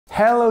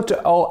Hello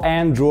to all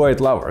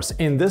Android lovers.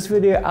 In this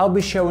video I'll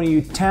be showing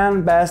you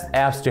 10 best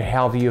apps to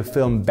help you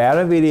film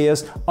better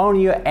videos on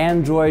your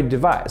Android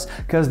device,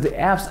 because the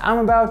apps I'm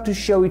about to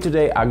show you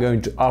today are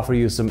going to offer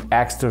you some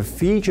extra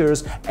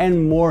features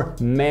and more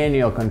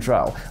manual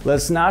control.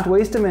 Let's not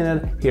waste a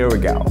minute, here we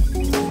go.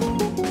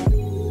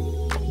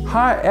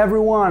 Hi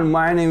everyone,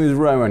 my name is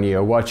Roman.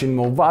 You're watching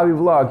Movavi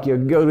Vlog, your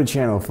go-to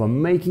channel for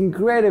making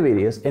creative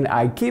videos, and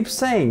I keep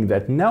saying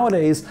that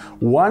nowadays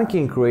one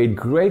can create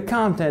great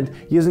content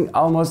using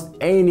almost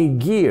any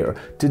gear.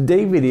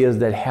 Today videos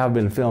that have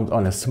been filmed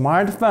on a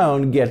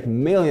smartphone get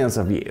millions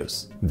of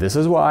views. This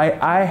is why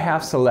I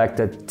have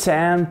selected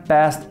 10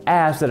 best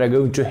apps that are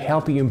going to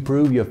help you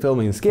improve your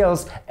filming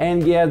skills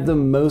and get the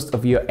most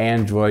of your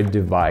Android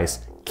device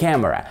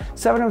camera.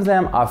 7 of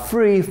them are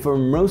free for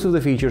most of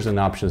the features and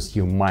options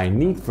you might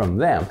need from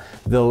them.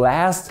 The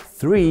last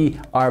 3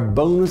 are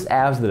bonus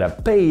apps that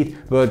are paid,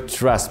 but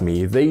trust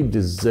me, they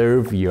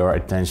deserve your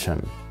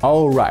attention.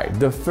 Alright,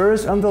 the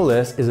first on the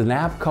list is an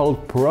app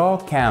called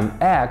ProCam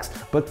X,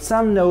 but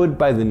some know it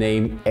by the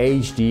name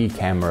HD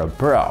Camera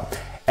Pro.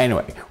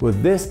 Anyway,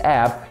 with this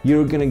app,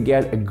 you're gonna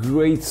get a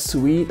great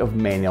suite of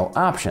manual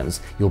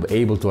options. You'll be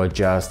able to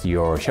adjust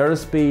your shutter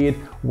speed,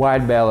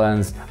 white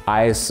balance,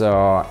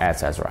 ISO,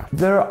 etc.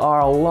 There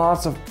are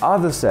lots of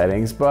other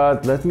settings,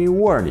 but let me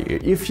warn you,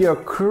 if you're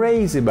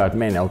crazy about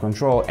manual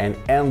control and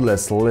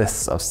endless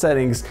lists of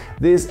settings,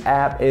 this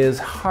app is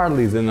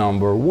hardly the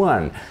number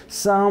one.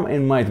 Some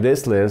in my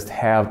today's list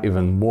have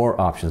even more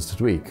options to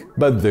tweak.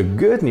 But the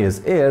good news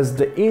is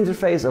the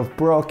interface of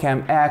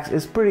ProCam X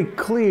is pretty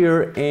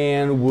clear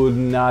and would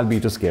not be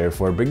too scary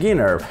for a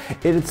beginner.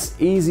 It's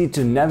easy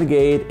to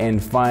navigate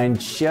and find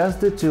just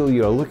the tool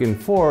you're looking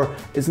for.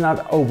 It's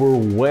not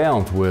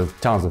overwhelmed with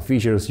tons of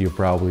features you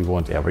probably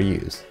won't ever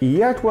use.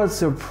 Yet what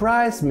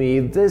surprised me,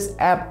 this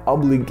app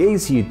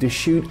obligates you to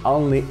shoot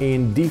only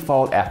in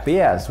default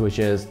FPS, which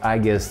is, I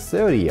guess,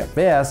 30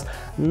 FPS.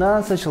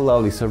 Not such a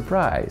lovely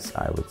surprise,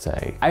 I would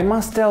say. I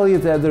must tell you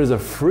that there's a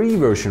free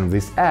version of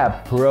this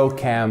app,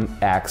 ProCam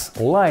X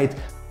Lite,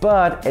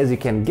 but as you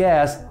can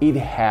guess, it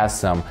has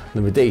some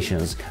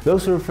limitations.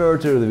 Those refer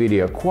to the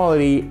video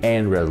quality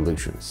and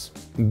resolutions.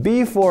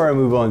 Before I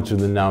move on to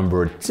the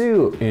number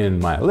 2 in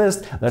my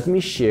list, let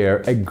me share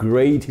a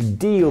great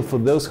deal for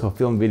those who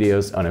film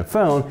videos on a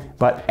phone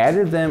but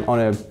edit them on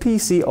a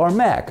PC or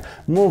Mac.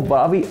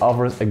 Movavi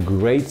offers a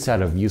great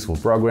set of useful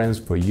programs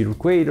for YouTube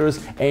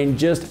creators, and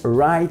just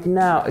right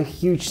now a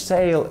huge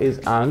sale is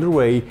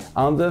underway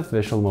on the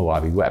official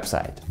Movavi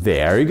website.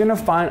 There you're gonna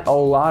find a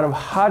lot of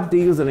hot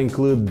deals that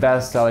include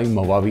best-selling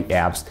Movavi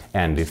apps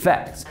and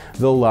effects.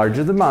 The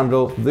larger the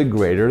bundle, the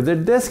greater the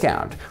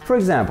discount. For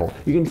example,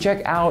 you can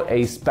check out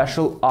a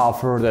special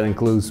offer that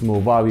includes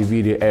Movavi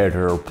Video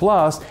Editor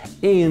Plus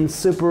in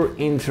Super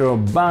Intro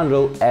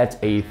Bundle at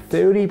a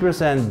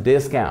 30%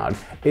 discount.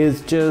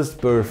 It's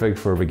just perfect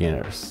for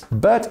beginners.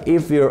 But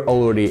if you're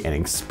already an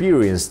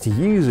experienced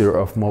user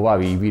of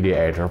Movavi Video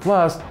Editor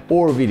Plus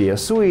or Video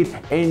Suite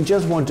and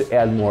just want to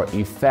add more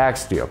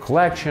effects to your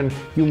collection,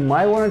 you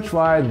might want to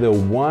try the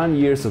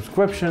 1-year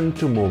subscription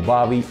to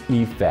Movavi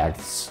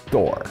Effects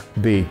Store,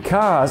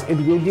 because it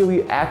will give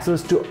you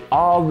access to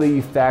all the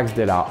effects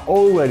that are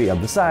already on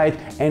the site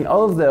and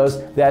all of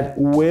those that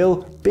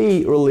will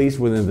be released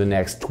within the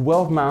next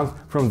 12 months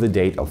from the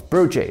date of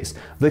purchase.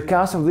 The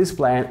cost of this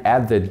plan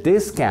at the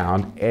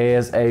discount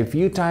is a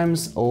few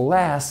times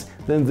less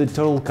than the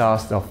total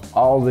cost of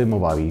all the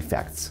Movavi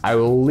effects. I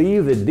will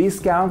leave the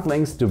discount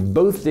links to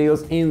both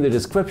deals in the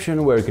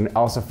description, where you can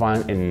also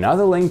find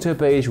another link to a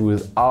page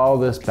with all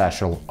the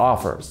special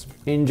offers.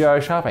 Enjoy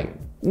shopping!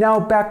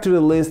 Now back to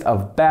the list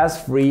of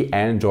best free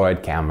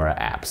Android camera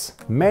apps.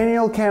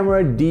 Manual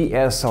Camera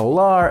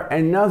DSLR,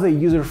 another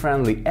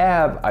user-friendly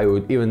app, I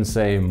would even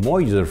say more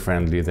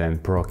user-friendly than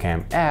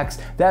ProCam X,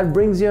 that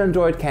brings your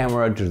Android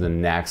camera to the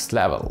next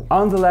level.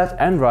 On the left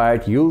and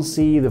right, you'll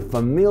see the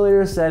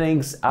familiar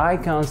settings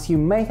icons you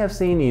may have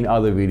seen in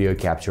other video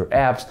capture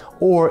apps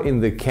or in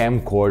the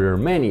camcorder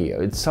menu.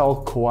 It's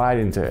all quite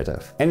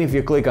intuitive. And if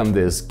you click on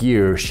this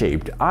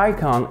gear-shaped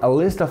icon, a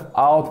list of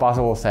all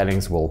possible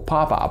settings will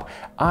pop up.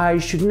 I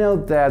should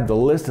note that the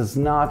list is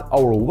not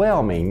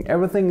overwhelming,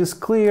 everything is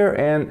clear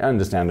and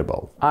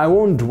understandable. I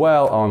won't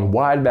dwell on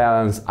white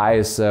balance,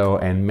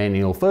 ISO and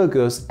manual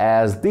focus,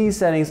 as these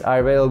settings are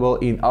available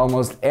in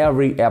almost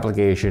every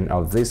application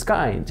of this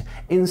kind.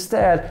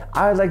 Instead,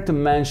 I'd like to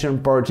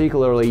mention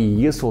particularly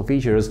useful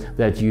features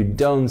that you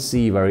don't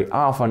see very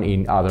often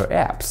in other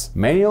apps.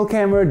 Manual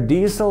Camera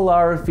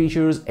DSLR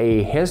features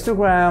a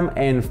histogram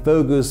and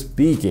focus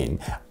peaking.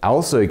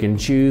 Also, you can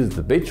choose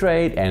the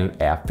bitrate and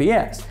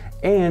FPS.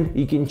 And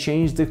you can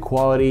change the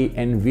quality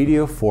and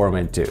video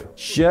format too.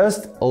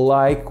 Just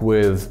like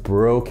with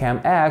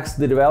ProCam X,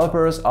 the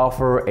developers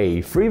offer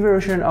a free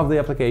version of the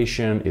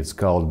application, it's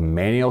called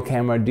Manual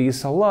Camera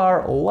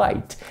DSLR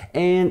Lite,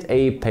 and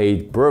a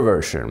paid pro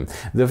version.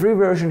 The free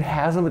version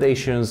has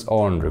limitations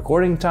on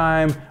recording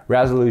time,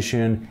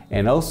 resolution,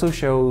 and also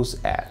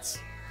shows ads.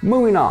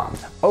 Moving on,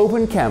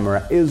 Open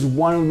Camera is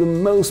one of the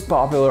most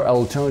popular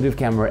alternative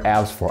camera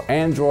apps for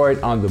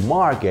Android on the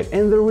market,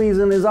 and the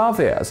reason is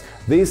obvious.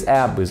 This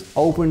app is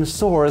open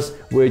source,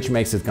 which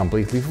makes it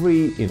completely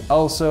free, and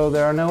also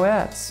there are no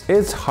ads.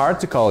 It's hard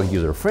to call it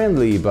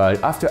user-friendly,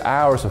 but after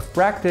hours of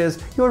practice,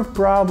 you'll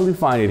probably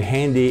find it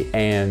handy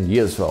and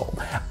useful.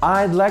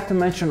 I'd like to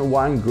mention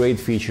one great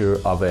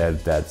feature of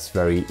it that's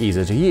very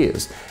easy to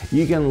use.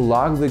 You can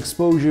lock the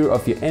exposure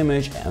of your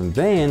image and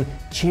then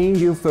change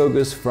your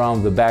focus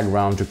from the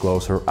background to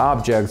closer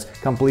objects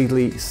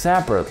completely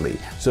separately,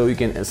 so you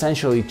can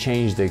essentially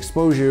change the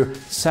exposure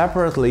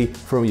separately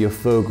from your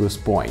focus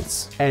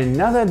points.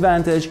 Another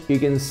advantage, you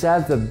can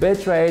set the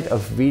bitrate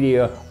of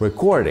video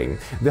recording.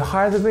 The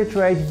higher the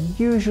bitrate,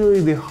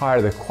 usually the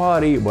higher the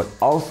quality, but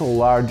also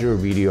larger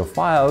video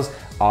files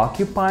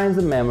occupying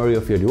the memory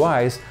of your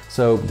device,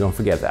 so don't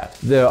forget that.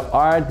 There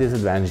are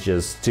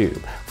disadvantages too.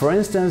 For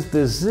instance,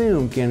 the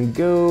zoom can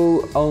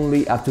go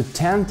only up to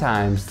 10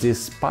 times,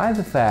 despite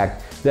the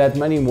fact that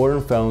many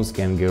modern phones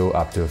can go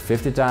up to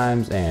 50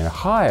 times and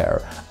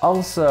higher.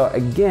 Also,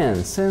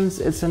 again, since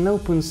it's an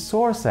open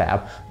source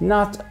app,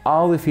 not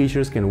all the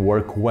features can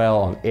work well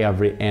on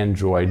every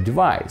Android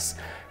device.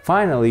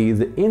 Finally,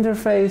 the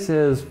interface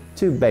is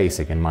too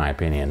basic in my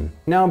opinion.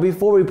 Now,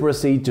 before we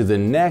proceed to the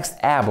next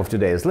app of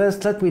today's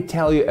list, let me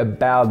tell you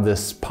about the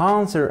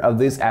sponsor of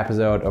this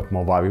episode of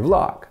Movavi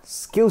Vlog,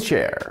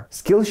 Skillshare.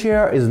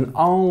 Skillshare is an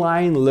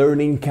online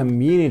learning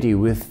community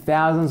with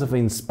thousands of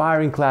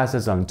inspiring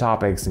classes on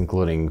topics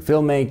including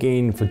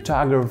filmmaking,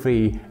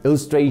 photography,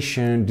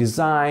 illustration,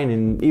 design,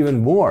 and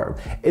even more.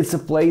 It's a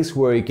place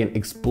where you can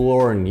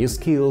explore new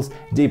skills,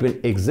 deepen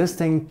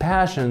existing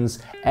passions,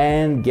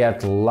 and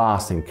get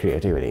lost in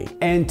creativity.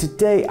 And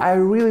today I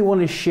really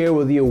want to share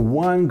with you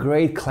one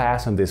great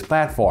class on this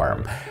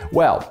platform.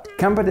 Well,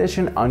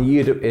 competition on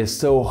YouTube is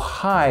so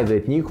high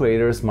that new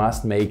creators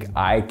must make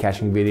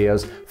eye-catching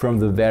videos from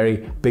the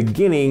very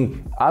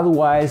beginning,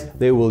 otherwise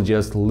they will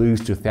just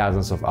lose to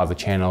thousands of other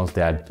channels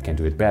that can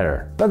do it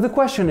better. But the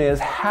question is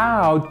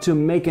how to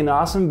make an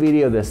awesome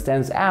video that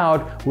stands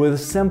out with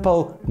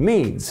simple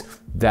means.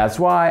 That's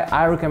why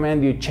I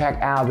recommend you check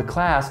out the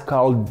class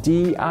called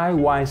DIY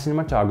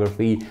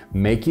Cinematography –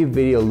 Make Your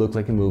Video Look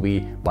Like a Movie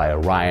by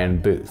Ryan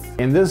Booth.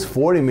 In this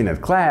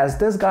 40-minute class,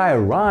 this guy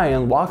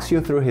Ryan walks you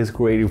through his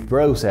creative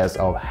process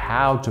of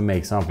how to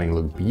make something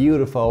look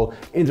beautiful,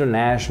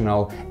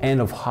 international, and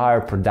of higher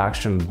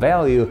production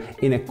value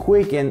in a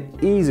quick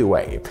and easy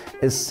way,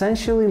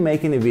 essentially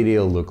making a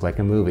video look like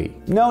a movie.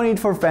 No need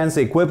for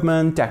fancy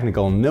equipment,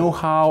 technical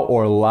know-how,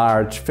 or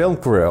large film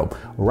crew.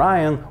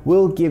 Ryan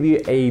will give you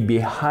a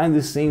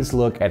behind-the-scenes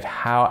look at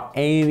how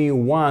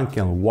anyone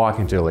can walk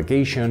into a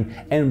location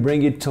and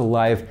bring it to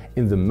life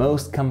in the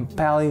most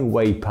compelling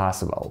way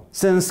possible.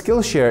 Since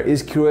Skillshare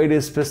is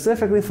created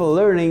specifically for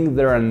learning,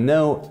 there are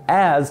no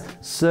ads,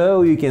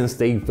 so you can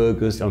stay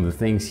focused on the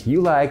things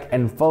you like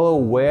and follow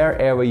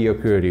wherever your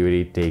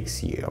creativity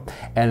takes you.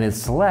 And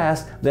it's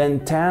less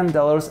than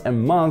 $10 a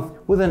month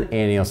with an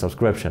annual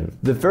subscription.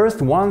 The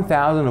first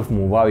 1,000 of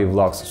Movavi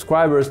Vlog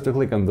subscribers to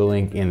click on the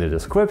link in the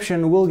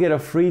description will get a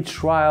free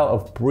trial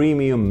of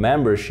premium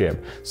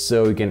membership,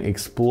 so you can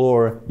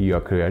explore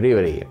your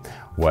creativity.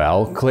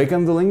 Well, click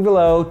on the link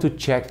below to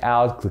check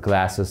out the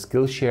classes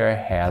Skillshare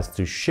has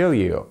to show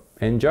you.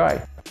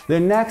 Enjoy! The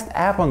next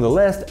app on the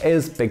list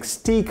is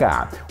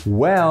Pixtica.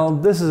 Well,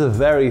 this is a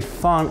very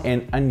fun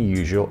and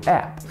unusual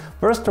app.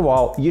 First of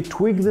all, you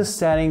tweak the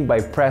setting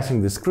by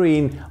pressing the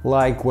screen,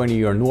 like when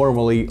you're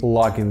normally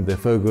locking the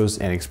focus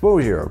and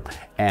exposure.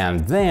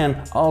 And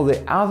then all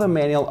the other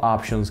manual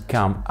options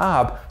come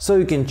up, so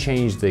you can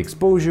change the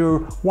exposure,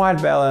 white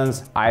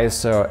balance,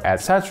 ISO,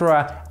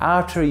 etc.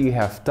 after you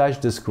have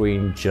touched the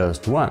screen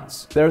just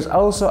once. There's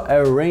also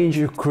a range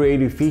of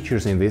creative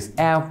features in this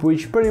app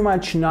which pretty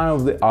much none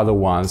of the other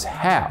ones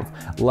have,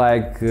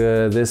 like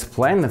this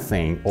planet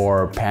thing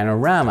or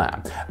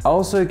panorama.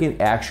 Also, you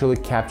can actually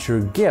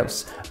capture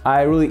GIFs.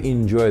 I really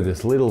enjoy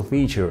this little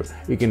feature.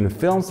 You can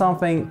film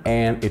something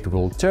and it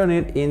will turn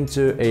it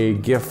into a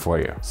GIF for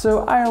you.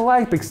 So I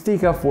like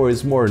Pixtica for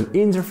its modern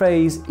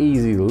interface,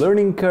 easy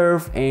learning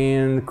curve,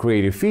 and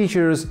creative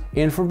features,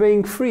 and for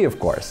being free, of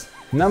course.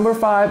 Number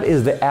 5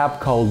 is the app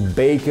called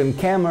ProCam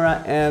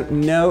Camera, and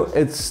no,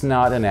 it's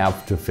not an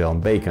app to film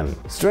bacon.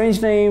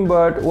 Strange name,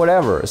 but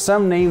whatever,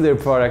 some name their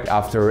product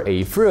after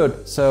a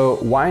fruit, so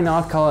why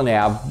not call an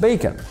app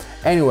bacon?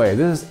 Anyway,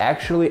 this is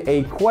actually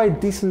a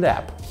quite decent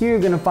app. Here you're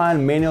gonna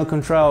find manual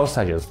controls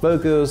such as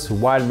focus,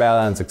 white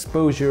balance,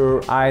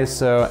 exposure,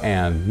 ISO,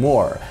 and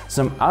more.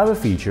 Some other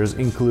features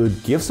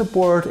include GIF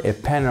support, a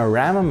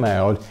panorama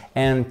mode,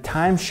 and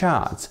time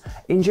shots.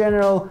 In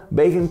general,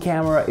 ProCam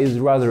Camera is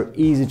rather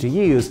easy to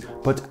use,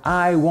 but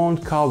I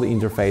won't call the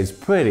interface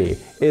pretty,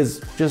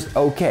 it's just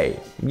okay.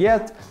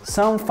 Yet,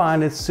 some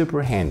find it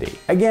super handy.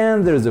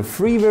 Again, there's a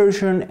free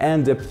version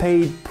and a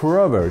paid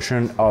pro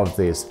version of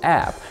this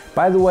app.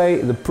 By the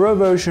way, the pro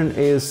version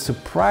is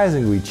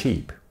surprisingly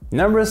cheap.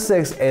 Number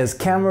 6 is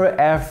Camera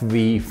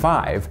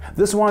FV5.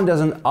 This one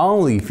doesn't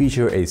only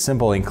feature a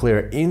simple and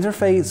clear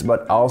interface,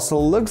 but also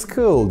looks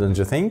cool, don't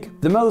you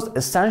think? The most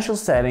essential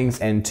settings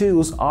and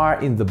tools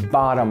are in the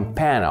bottom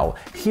panel.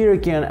 Here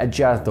you can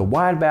adjust the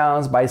white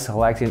balance by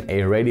selecting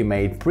a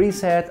ready-made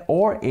preset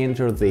or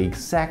enter the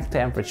exact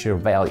temperature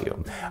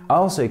value.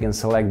 Also, you can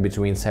select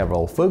between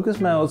several focus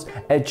modes,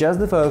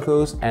 adjust the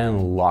focus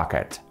and lock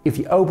it. If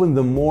you open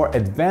the more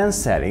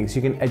advanced settings,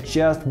 you can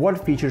adjust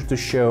what features to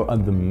show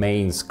on the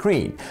main screen.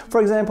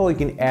 For example, you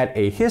can add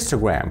a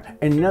histogram,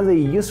 another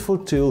useful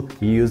tool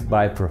used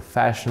by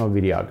professional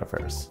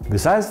videographers.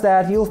 Besides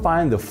that, you'll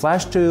find the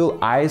flash tool,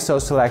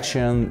 ISO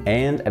selection,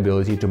 and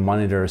ability to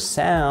monitor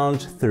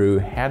sound through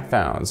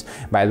headphones.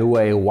 By the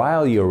way,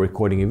 while you're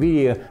recording a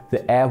video,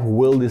 the app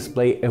will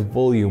display a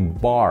volume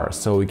bar,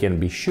 so you can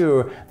be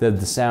sure that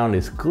the sound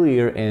is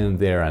clear and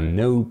there are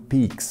no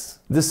peaks.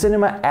 The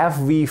Cinema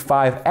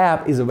FV5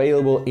 app is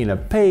available in a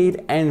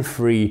paid and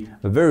free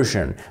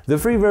version. The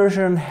free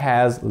version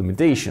has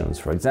limitations.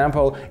 For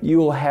example, you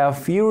will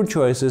have fewer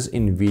choices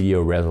in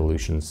video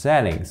resolution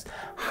settings.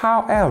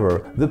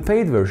 However, the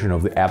paid version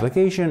of the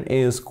application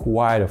is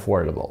quite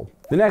affordable.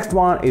 The next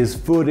one is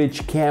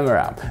Footej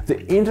Camera. The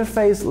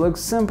interface looks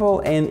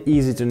simple and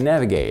easy to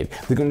navigate.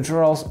 The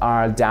controls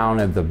are down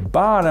at the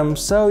bottom,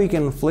 so you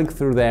can flick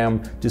through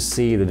them to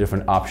see the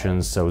different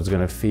options, so it's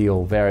gonna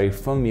feel very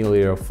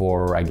familiar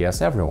for, I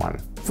guess, everyone.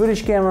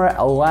 Footej Camera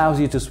allows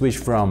you to switch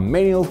from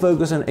manual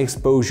focus and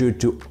exposure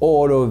to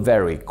auto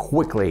very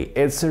quickly.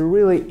 It's a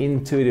really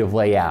intuitive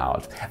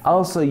layout.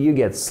 Also, you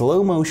get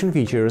slow motion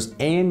features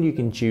and you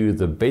can choose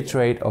the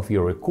bitrate of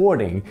your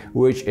recording,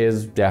 which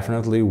is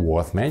definitely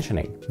worth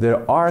mentioning.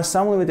 There are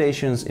some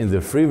limitations in the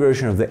free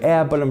version of the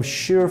app, but I'm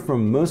sure for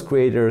most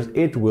creators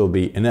it will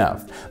be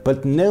enough.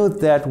 But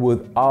note that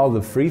with all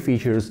the free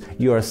features,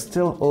 you are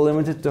still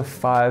limited to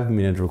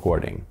 5-minute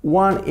recording.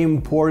 One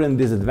important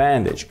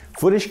disadvantage: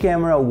 Footej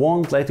Camera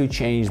won't let you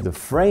change the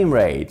frame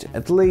rate.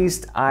 At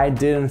least I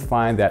didn't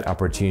find that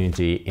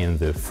opportunity in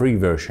the free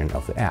version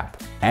of the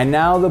app. And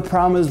now the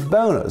promised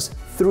bonus: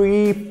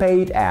 3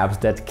 paid apps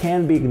that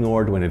can't be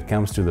ignored when it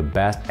comes to the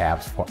best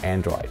apps for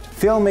Android.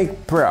 Filmic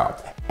Pro.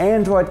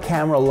 Android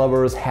camera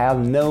lovers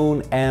have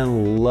known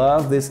and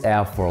loved this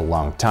app for a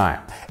long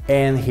time.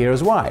 And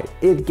here's why.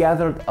 It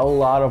gathered a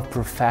lot of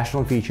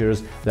professional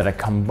features that are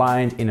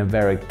combined in a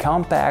very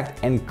compact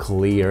and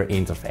clear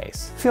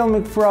interface.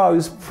 Filmic Pro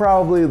is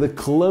probably the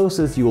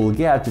closest you will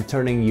get to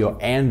turning your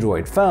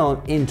Android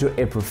phone into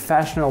a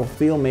professional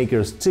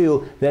filmmaker's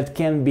tool that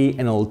can be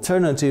an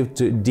alternative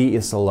to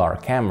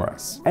DSLR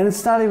cameras. And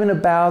it's not even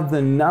about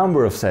the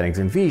number of settings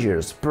and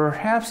features.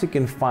 Perhaps you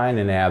can find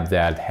an app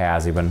that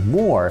has even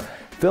more.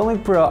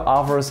 Filmic Pro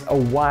offers a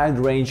wide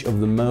range of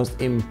the most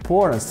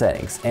important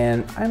settings,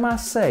 and I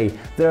must say,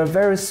 they are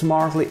very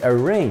smartly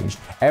arranged.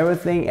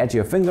 Everything at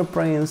your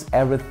fingerprints,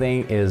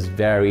 everything is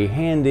very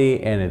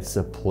handy, and it's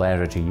a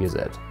pleasure to use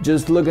it.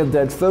 Just look at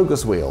that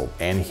focus wheel,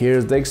 and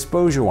here's the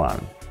exposure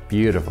one.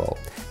 Beautiful.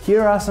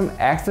 Here are some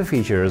extra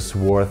features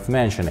worth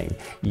mentioning.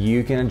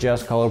 You can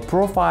adjust color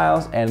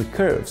profiles and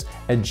curves,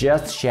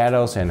 adjust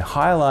shadows and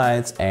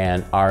highlights,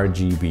 and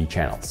RGB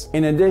channels.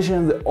 In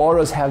addition, the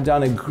autos have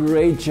done a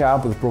great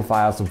job with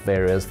profiles of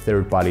various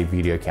third-party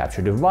video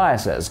capture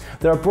devices.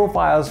 There are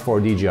profiles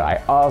for DJI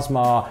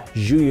Osmo,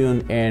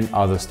 Zhiyun, and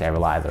other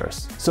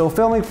stabilizers. So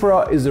Filmic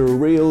Pro is a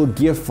real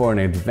gift for an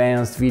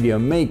advanced video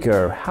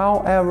maker.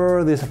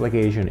 However, this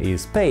application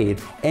is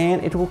paid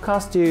and it will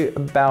cost you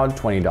about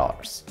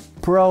 $20.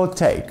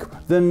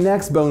 ProTake, the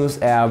next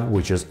bonus app,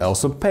 which is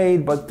also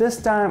paid, but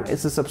this time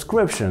it's a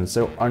subscription,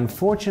 so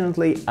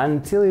unfortunately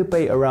until you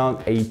pay around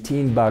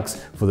 $18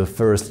 for the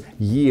first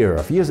year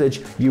of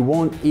usage, you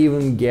won't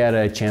even get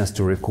a chance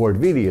to record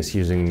videos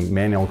using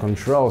manual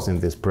controls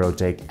in this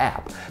ProTake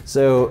app.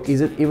 So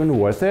is it even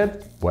worth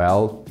it?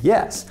 Well,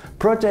 yes.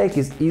 ProTake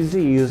is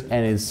easy to use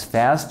and it's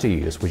fast to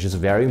use, which is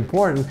very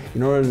important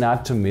in order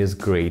not to miss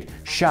great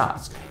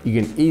shots. You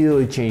can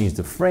easily change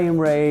the frame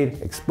rate,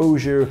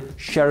 exposure,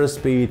 shutter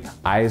speed,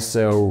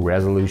 ISO,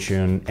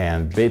 resolution,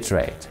 and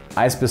bitrate.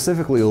 I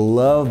specifically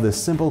love the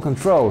simple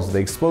controls, the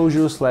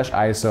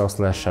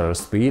exposure/ISO/shutter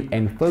speed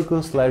and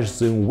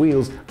focus/zoom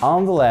wheels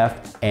on the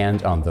left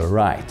and on the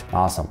right.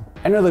 Awesome.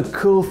 Another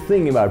cool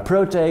thing about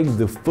ProTake,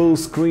 the full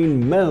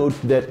screen mode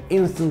that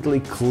instantly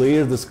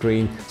clears the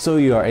screen so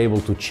you are able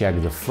to check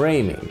the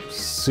framing.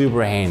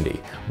 Super handy.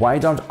 Why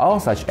don't all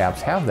such apps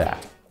have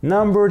that?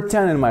 Number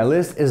 10 in my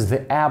list is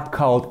the app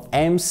called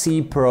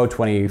MC Pro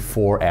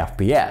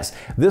 24fps.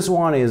 This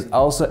one is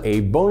also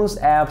a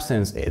bonus app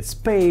since it's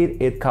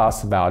paid. It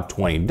costs about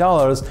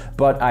 $20,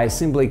 but I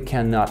simply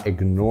cannot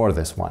ignore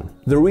this one.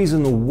 The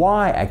reason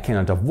why I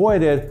cannot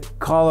avoid it: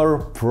 color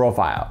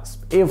profiles.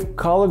 If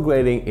color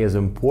grading is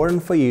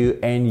important for you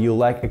and you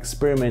like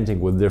experimenting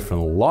with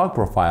different log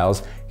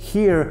profiles,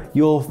 here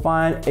you'll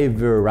find a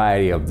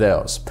variety of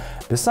those.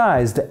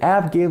 Besides, the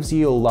app gives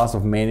you lots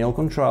of manual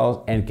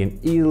controls and can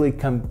easily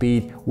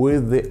compete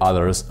with the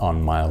others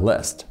on my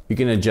list. You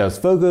can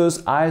adjust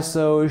focus,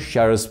 ISO,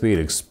 shutter speed,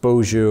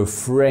 exposure,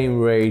 frame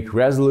rate,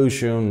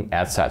 resolution,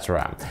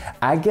 etc.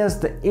 I guess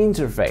the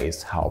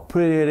interface, how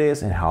pretty it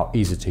is and how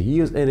easy to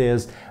use it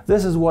is,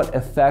 this is what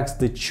affects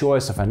the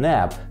choice of an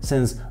app,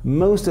 since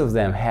most of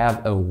them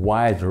have a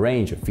wide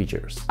range of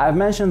features. I've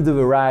mentioned the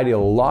variety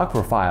of lock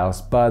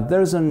profiles, but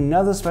there's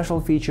another special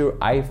feature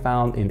I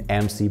found in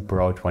MC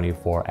Pro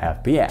 24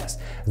 FPS.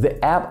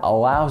 The app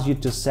allows you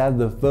to set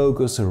the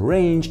focus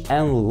range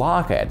and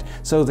lock it,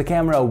 so the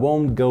camera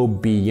won't go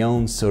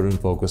beyond certain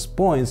focus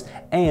points,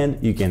 and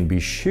you can be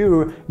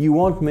sure you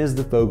won't miss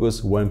the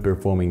focus when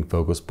performing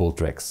focus pull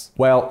tricks.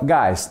 Well,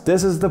 guys,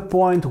 this is the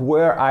point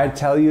where I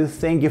tell you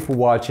thank you for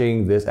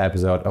watching this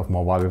episode of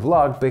Movavi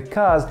Vlog,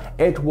 because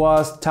it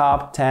was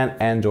top 10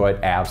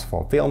 Android apps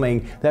for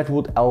filming that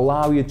would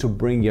allow you to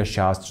bring your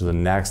shots to the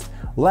next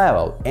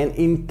level. And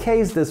in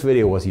case this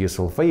video was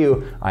useful for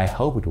you, I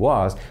hope it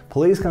was,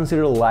 please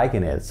consider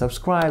liking it,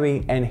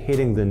 subscribing and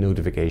hitting the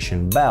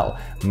notification bell.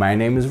 My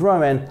name is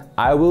Roman,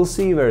 I will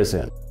see you very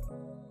soon.